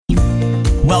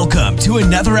Welcome to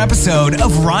another episode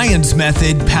of Ryan's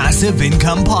Method Passive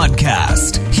Income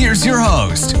Podcast. Here's your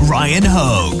host, Ryan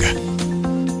Hogue.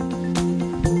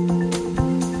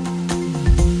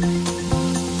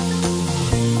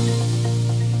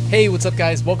 Hey, what's up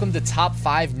guys? Welcome to Top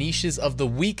 5 Niches of the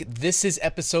Week. This is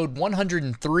episode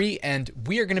 103, and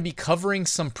we are going to be covering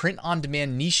some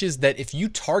print-on-demand niches that if you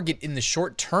target in the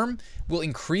short term will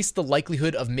increase the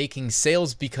likelihood of making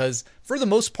sales because for the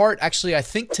most part, actually, I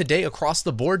think today across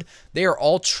the board, they are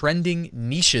all trending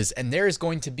niches, and there is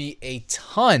going to be a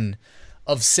ton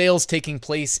of sales taking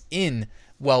place in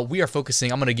we are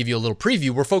focusing, I'm going to give you a little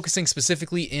preview. We're focusing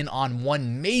specifically in on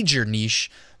one major niche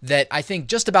that I think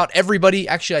just about everybody,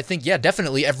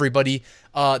 definitely everybody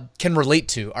can relate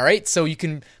to. All right. So you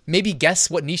can maybe guess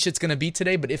what niche it's going to be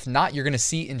today, but if not, you're going to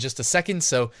see in just a second.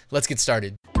 So let's get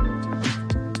started.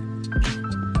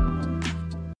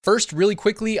 First, really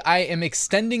quickly, I am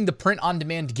extending the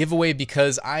print-on-demand giveaway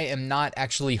because I am not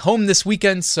actually home this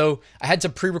weekend, so I had to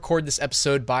pre-record this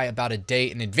episode by about a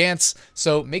day in advance.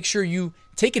 So make sure you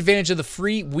take advantage of the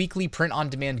free weekly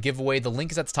print-on-demand giveaway. The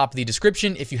link is at the top of the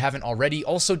description if you haven't already.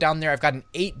 Also down there, I've got an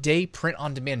 8-day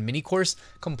print-on-demand mini course,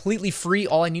 completely free.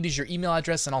 All I need is your email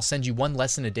address, and I'll send you one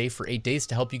lesson a day for 8 days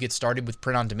to help you get started with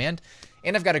print-on-demand.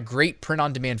 And I've got a great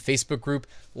print-on-demand Facebook group,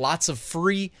 lots of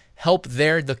free help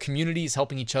there. The community is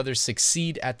helping each other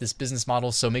succeed at this business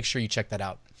model, so make sure you check that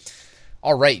out.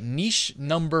 All right, niche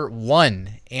number 1,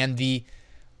 and the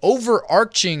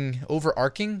overarching,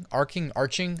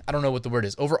 I don't know what the word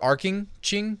is, the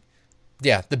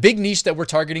big niche that we're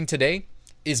targeting today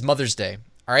is Mother's Day,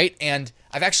 all right? And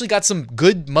I've actually got some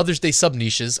good Mother's Day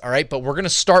sub-niches, all right? But we're going to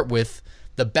start with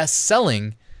the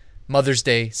best-selling Mother's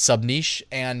Day sub-niche,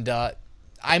 and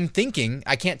I'm thinking,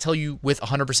 I can't tell you with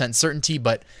 100% certainty,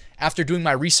 but after doing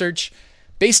my research,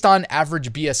 based on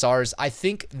average BSRs, I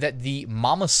think that the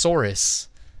Mamasaurus,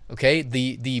 okay,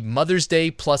 the Mother's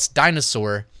Day plus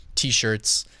dinosaur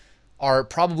t-shirts are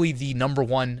probably the number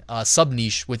one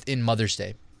sub-niche within Mother's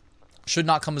Day. Should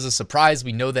not come as a surprise.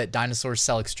 We know that dinosaurs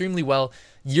sell extremely well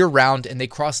year-round, and they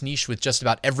cross-niche with just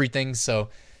about everything, so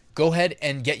go ahead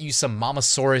and get you some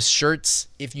Mamasaurus shirts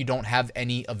if you don't have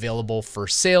any available for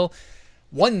sale.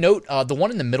 One note, the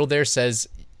one in the middle there says,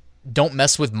 don't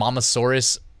mess with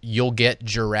Mamasaurus, you'll get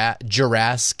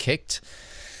Jurass kicked.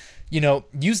 You know,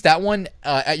 use that one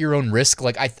at your own risk.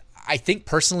 Like, I think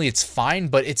personally it's fine,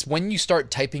 but it's when you start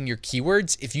typing your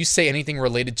keywords, if you say anything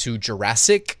related to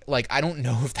Jurassic, like, I don't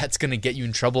know if that's going to get you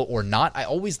in trouble or not. I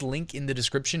always link in the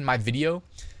description my video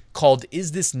called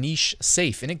Is This Niche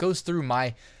Safe? And it goes through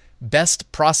my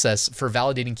best process for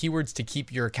validating keywords to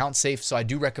keep your account safe. So I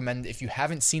do recommend, if you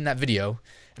haven't seen that video,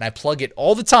 and I plug it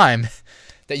all the time,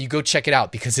 that you go check it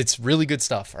out because it's really good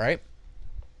stuff. All right.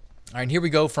 All right. And here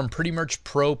we go from Pretty Merch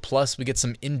Pro Plus. We get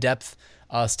some in-depth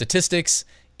statistics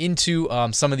into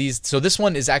some of these. So this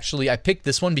one is actually, I picked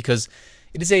this one because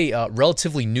it is a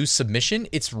relatively new submission.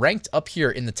 It's ranked up here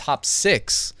in the top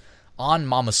 6 on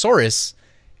Mamasaurus,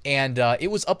 and it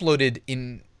was uploaded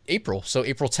in April, so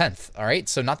April 10th, all right?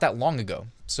 So not that long ago.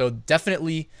 So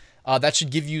definitely that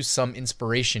should give you some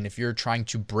inspiration if you're trying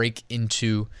to break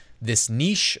into this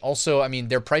niche. Also, I mean,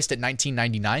 they're priced at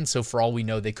 $19.99, so for all we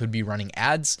know, they could be running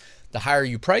ads. The higher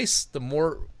you price, the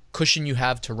more cushion you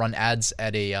have to run ads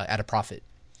at a profit.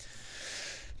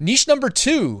 Niche number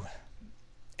 2,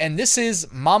 and this is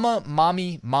Mama,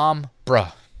 Mommy, Mom,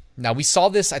 Bruh. Now, we saw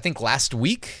this, I think, last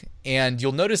week, and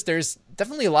you'll notice there's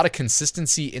definitely a lot of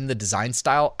consistency in the design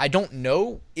style. I don't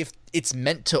know if it's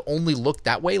meant to only look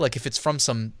that way, like if it's from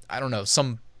some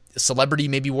celebrity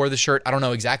maybe wore the shirt. I don't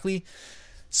know exactly.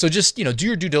 So just, do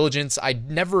your due diligence. I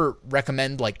never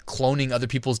recommend like cloning other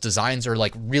people's designs or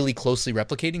like really closely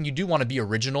replicating. You do want to be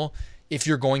original if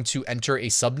you're going to enter a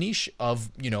sub niche of,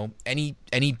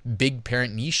 any big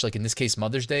parent niche, like in this case,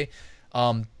 Mother's Day.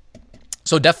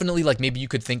 So definitely, like, maybe you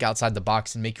could think outside the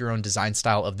box and make your own design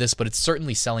style of this, but it's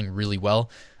certainly selling really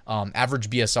well. Average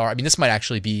BSR, I mean, this might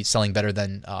actually be selling better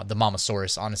than the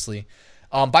Mamasaurus, honestly.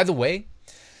 By the way,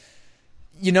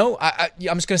 I'm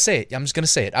just going to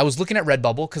say it. I was looking at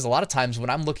Redbubble because a lot of times when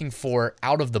I'm looking for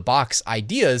out-of-the-box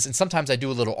ideas, and sometimes I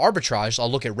do a little arbitrage, I'll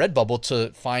look at Redbubble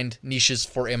to find niches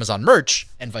for Amazon merch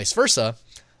and vice versa.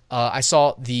 I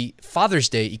saw the Father's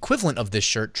Day equivalent of this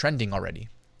shirt trending already.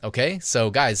 Okay,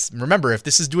 so guys, remember, if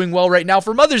this is doing well right now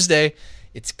for Mother's Day,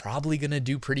 it's probably going to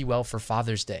do pretty well for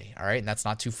Father's Day, all right? And that's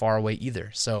not too far away either.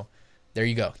 So there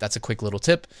you go. That's a quick little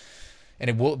tip.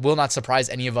 And it will not surprise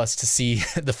any of us to see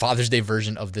the Father's Day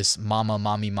version of this Mama,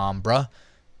 Mommy, Mom, Bruh,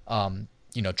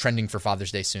 trending for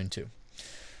Father's Day soon too.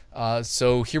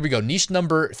 So here we go. Niche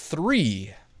number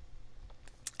 3.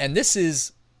 And this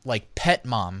is like pet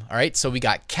mom. All right. So we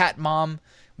got cat mom,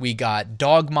 we got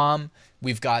dog mom,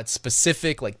 we've got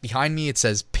specific, like behind me, it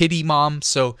says pity mom.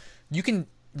 So you can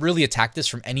really attack this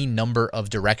from any number of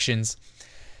directions.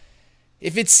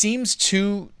 If it seems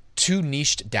too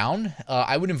niched down,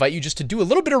 I would invite you just to do a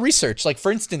little bit of research. Like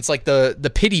for instance, like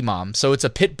the pity mom. So it's a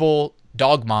pit bull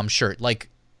dog mom shirt. Like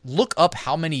look up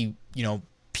how many,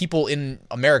 people in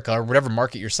America or whatever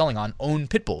market you're selling on own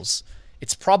pit bulls.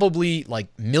 It's probably like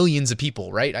millions of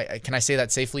people, right? Can I say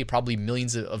that safely? Probably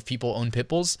millions of people own pit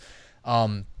bulls.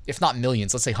 If not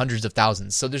millions, let's say hundreds of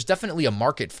thousands. So there's definitely a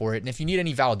market for it. And if you need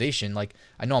any validation, like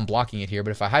I know I'm blocking it here,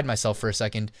 but if I hide myself for a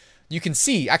second, you can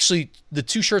see actually the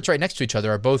two shirts right next to each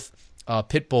other are both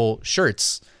pit bull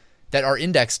shirts that are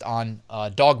indexed on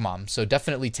Dog Mom. So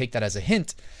definitely take that as a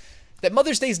hint that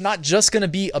Mother's Day is not just going to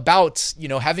be about,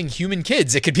 having human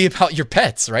kids. It could be about your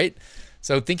pets, right?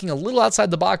 So thinking a little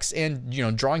outside the box and,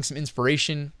 drawing some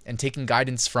inspiration and taking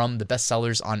guidance from the best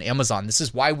sellers on Amazon. This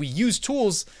is why we use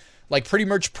tools like Pretty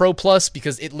Merch Pro Plus,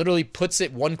 because it literally puts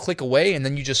it one click away and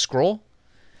then you just scroll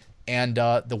and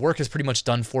the work is pretty much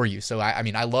done for you. So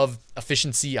I love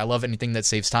efficiency. I love anything that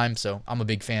saves time. So I'm a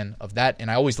big fan of that.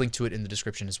 And I always link to it in the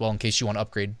description as well in case you want to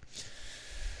upgrade.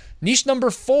 Niche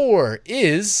number 4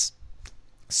 is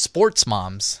sports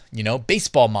moms,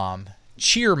 baseball mom,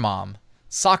 cheer mom,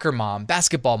 soccer mom,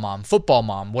 basketball mom, football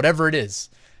mom, whatever it is.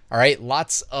 All right.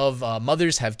 Lots of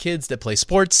mothers have kids that play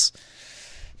sports.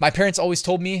 My parents always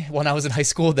told me when I was in high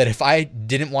school that if I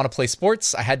didn't want to play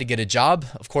sports, I had to get a job.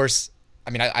 Of course,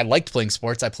 I liked playing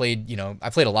sports. I played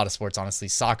a lot of sports, honestly.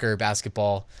 Soccer,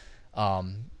 basketball,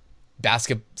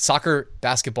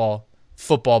 basketball,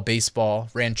 football, baseball,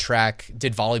 ran track,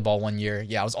 did volleyball one year.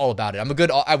 Yeah, I was all about it.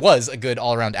 I was a good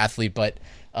all-around athlete, but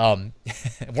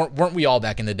weren't we all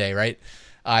back in the day, right?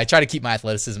 I try to keep my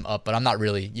athleticism up, but I'm not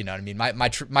really, you know what I mean? My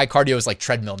cardio is like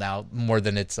treadmill now more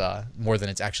than it's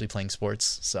actually playing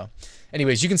sports. So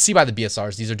anyways, you can see by the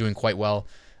BSRs, these are doing quite well.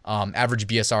 Average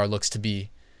BSR looks to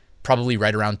be probably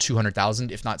right around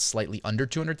 200,000, if not slightly under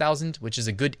 200,000, which is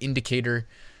a good indicator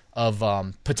of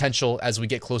potential as we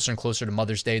get closer and closer to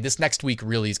Mother's Day. This next week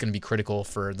really is going to be critical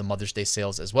for the Mother's Day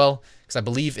sales as well, because I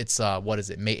believe it's, May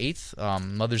 8th,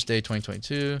 Mother's Day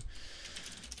 2022.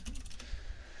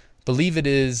 Believe it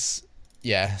is,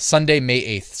 Sunday,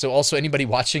 May 8th. So also anybody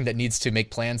watching that needs to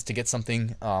make plans to get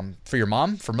something for your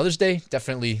mom for Mother's Day,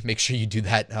 definitely make sure you do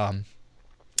that.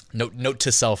 Note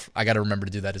to self, I got to remember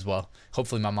to do that as well.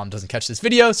 Hopefully my mom doesn't catch this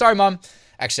video. Sorry, Mom.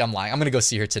 Actually, I'm lying. I'm going to go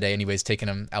see her today anyways, taking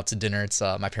them out to dinner. It's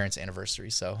my parents' anniversary.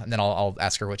 So, and then I'll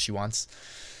ask her what she wants.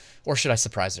 Or should I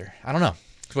surprise her? I don't know.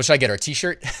 What should I get her? A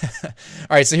t-shirt? All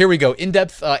right, so here we go.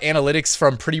 In-depth analytics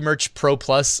from Pretty Merch Pro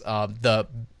Plus.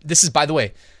 This is, by the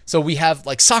way, so we have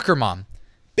like soccer mom,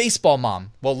 baseball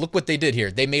mom. Well, look what they did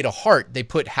here. They made a heart. They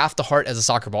put half the heart as a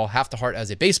soccer ball, half the heart as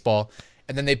a baseball,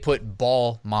 and then they put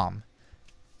ball mom.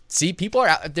 See, people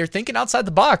they're thinking outside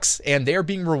the box, and they are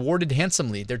being rewarded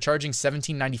handsomely. They're charging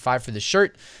 $17.95 for this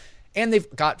shirt, and they've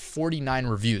got 49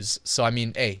 reviews. So,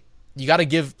 hey, you got to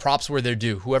give props where they're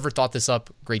due. Whoever thought this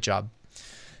up, great job.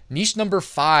 Niche number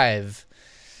 5.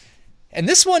 And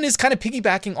this one is kind of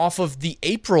piggybacking off of the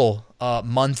April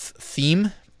month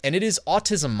theme, and it is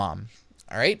autism mom.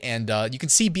 All right. And you can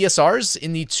see BSRs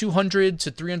in the 200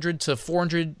 to 300 to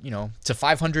 400, to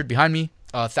 500 behind me,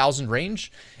 1,000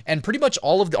 range. And pretty much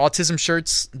all of the autism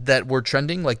shirts that were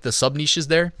trending, like the sub niches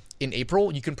there in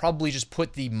April, you can probably just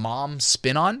put the mom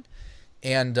spin on.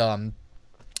 And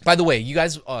by the way, you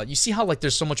guys, you see how like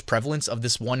there's so much prevalence of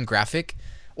this one graphic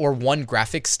or one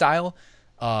graphic style.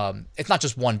 It's not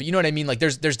just one, but you know what I mean? Like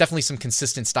there's definitely some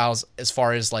consistent styles as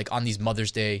far as like on these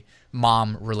Mother's Day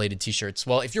mom related t-shirts.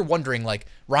 Well, if you're wondering like,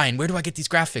 Ryan, where do I get these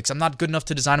graphics? I'm not good enough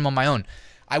to design them on my own.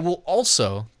 I will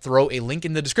also throw a link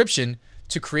in the description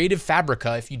to Creative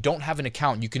Fabrica. If you don't have an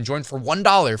account, you can join for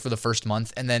 $1 for the first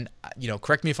month. And then,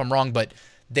 correct me if I'm wrong, but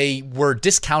they were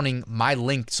discounting my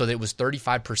link so that it was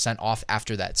 35% off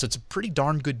after that. So it's a pretty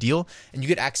darn good deal. And you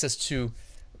get access to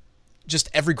just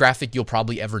every graphic you'll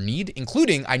probably ever need,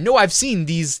 including, I know I've seen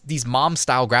these mom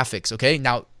style graphics. Okay.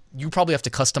 Now you probably have to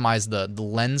customize the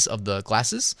lens of the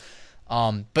glasses.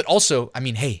 But also,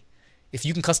 hey, if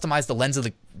you can customize the lens of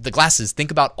the glasses,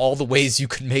 think about all the ways you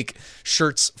could make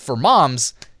shirts for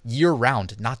moms year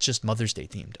round, not just Mother's Day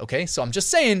themed. Okay. So I'm just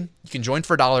saying you can join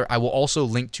for $1. I will also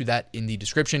link to that in the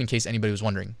description in case anybody was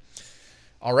wondering.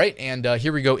 All right, and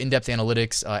here we go, in-depth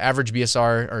analytics. Average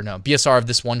BSR of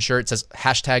this one shirt says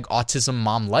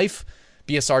 #AutismMomLife.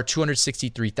 BSR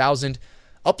 263,000.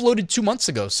 Uploaded 2 months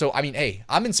ago. So, hey,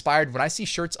 I'm inspired. When I see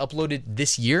shirts uploaded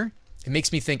this year, it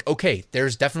makes me think, okay,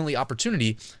 there's definitely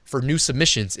opportunity for new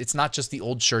submissions. It's not just the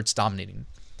old shirts dominating.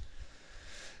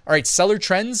 All right, seller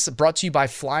trends brought to you by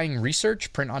Flying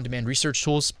Research, print on demand research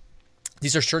tools.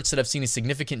 These are shirts that have seen a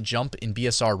significant jump in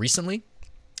BSR recently.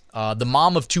 The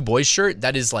Mom of Two Boys shirt,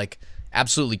 that is like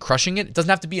absolutely crushing it. It doesn't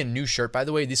have to be a new shirt, by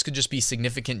the way. These could just be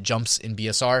significant jumps in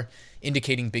BSR,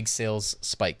 indicating big sales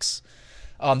spikes.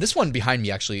 This one behind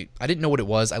me, actually, I didn't know what it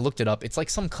was. I looked it up. It's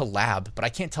like some collab, but I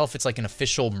can't tell if it's like an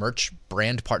official merch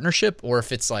brand partnership or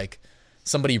if it's like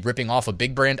somebody ripping off a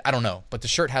big brand. I don't know. But the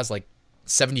shirt has like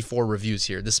 74 reviews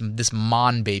here. This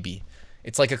Mon baby.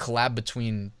 It's like a collab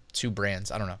between two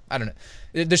brands. I don't know.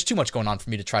 There's too much going on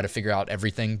for me to try to figure out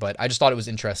everything, but I just thought it was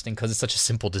interesting because it's such a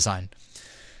simple design.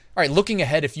 All right, looking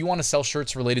ahead, if you want to sell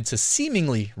shirts related to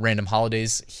seemingly random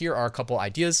holidays, here are a couple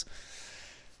ideas.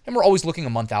 And we're always looking a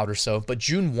month out or so, but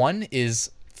June 1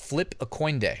 is Flip a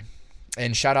Coin Day.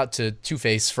 And shout out to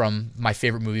Two-Face from my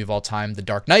favorite movie of all time, The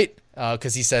Dark Knight,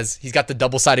 because he says he's got the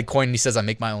double-sided coin and he says, I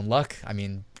make my own luck. I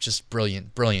mean, just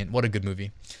brilliant. What a good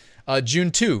movie.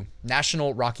 June 2,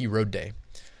 National Rocky Road Day.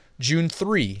 June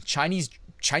 3, Chinese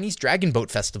Dragon Boat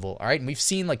Festival. All right, and we've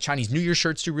seen like Chinese New Year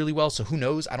shirts do really well, so who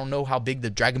knows? I don't know how big the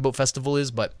Dragon Boat Festival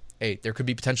is, but hey, there could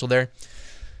be potential there.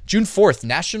 June 4th,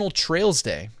 National Trails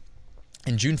Day.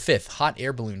 And June 5th, Hot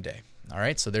Air Balloon Day. All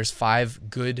right, so there's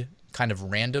 5 good kind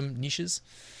of random niches.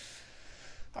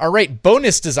 All right,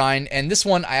 bonus design, and this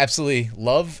one I absolutely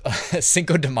love,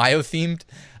 Cinco de Mayo themed.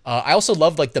 I also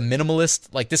love like the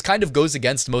minimalist, like this kind of goes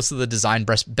against most of the design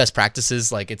best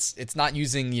practices. Like it's not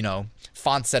using,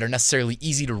 fonts that are necessarily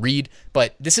easy to read,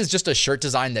 but this is just a shirt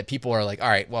design that people are like, all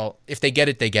right, well, if they get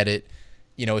it, they get it.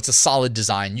 It's a solid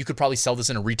design. You could probably sell this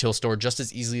in a retail store just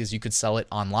as easily as you could sell it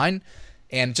online.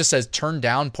 And it just says, turn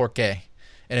down porque,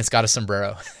 and it's got a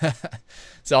sombrero.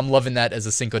 So I'm loving that as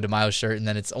a Cinco de Mayo shirt. And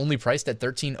then it's only priced at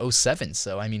 $13.07.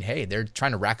 So, I mean, hey, they're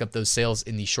trying to rack up those sales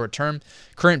in the short term.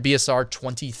 Current BSR,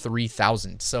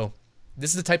 23,000. So this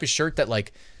is the type of shirt that,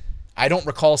 like, I don't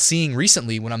recall seeing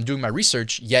recently when I'm doing my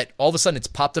research, yet all of a sudden it's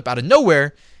popped up out of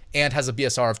nowhere and has a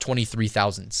BSR of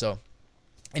 23,000. So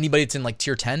anybody that's in, like,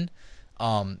 tier 10,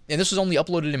 and this was only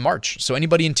uploaded in March. So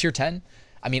anybody in tier 10,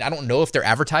 I mean, I don't know if they're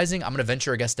advertising. I'm going to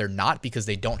venture, I guess they're not because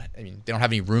they don't have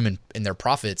any room in their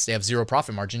profits. They have zero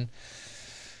profit margin.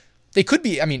 They could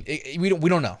be, I mean, we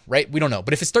don't know, right? We don't know.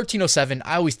 But if it's 1307,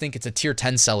 I always think it's a tier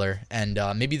 10 seller. And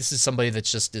maybe this is somebody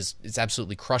that's just is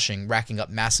absolutely crushing, racking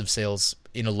up massive sales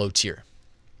in a low tier.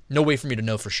 No way for me to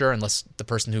know for sure unless the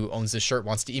person who owns this shirt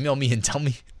wants to email me and tell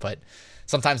me. But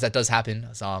sometimes that does happen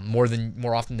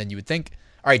more often than you would think.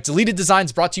 All right, deleted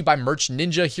designs brought to you by Merch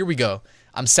Ninja. Here we go.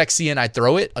 I'm sexy and I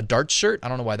throw it. A Darts shirt. I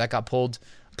don't know why that got pulled.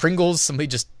 Pringles. Somebody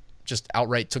just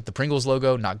outright took the Pringles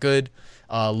logo. Not good.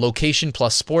 Location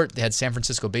plus sport. They had San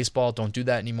Francisco baseball. Don't do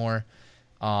that anymore.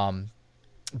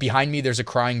 Behind me, there's a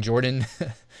crying Jordan.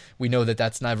 We know that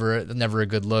that's never a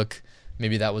good look.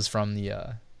 Maybe that was from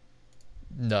the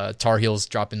Tar Heels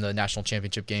dropping the national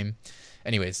championship game.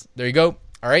 Anyways, there you go.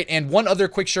 All right, and one other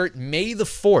quick shirt. May the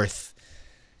 4th.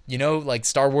 Like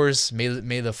Star Wars,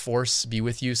 may the Force be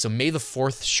with you. So May the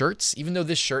 4th shirts, even though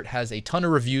this shirt has a ton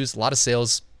of reviews, a lot of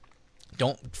sales,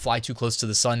 don't fly too close to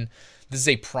the sun. This is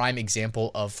a prime example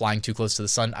of flying too close to the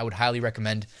sun. I would highly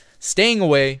recommend staying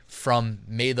away from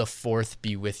May the 4th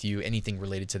be with you, anything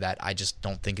related to that. I just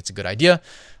don't think it's a good idea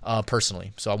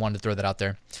personally. So I wanted to throw that out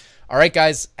there. All right,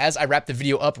 guys, as I wrap the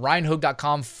video up,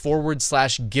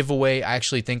 ryanhogue.com/giveaway. I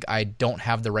actually think I don't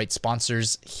have the right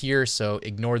sponsors here, so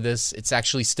ignore this. It's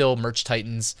actually still Merch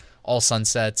Titans, All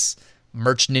Sunsets,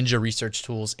 Merch Ninja Research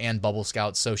Tools, and Bubble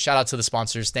Scout. So shout out to the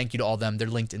sponsors. Thank you to all of them. They're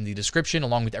linked in the description,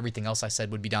 along with everything else I said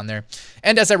would be down there.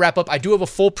 And as I wrap up, I do have a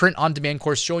full print-on-demand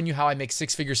course showing you how I make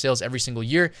 6-figure sales every single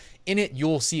year. In it,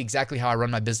 you'll see exactly how I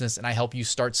run my business, and I help you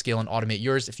start, scale, and automate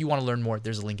yours. If you want to learn more,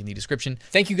 there's a link in the description.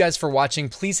 Thank you guys for watching.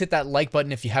 Please hit that like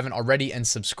button if you haven't already, and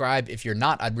subscribe if you're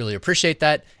not. I'd really appreciate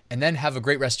that. And then have a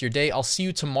great rest of your day. I'll see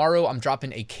you tomorrow. I'm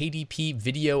dropping a KDP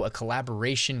video, a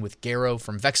collaboration with Garo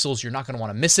from Vexels. You're not going to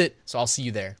want to miss it, so I'll see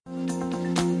you there.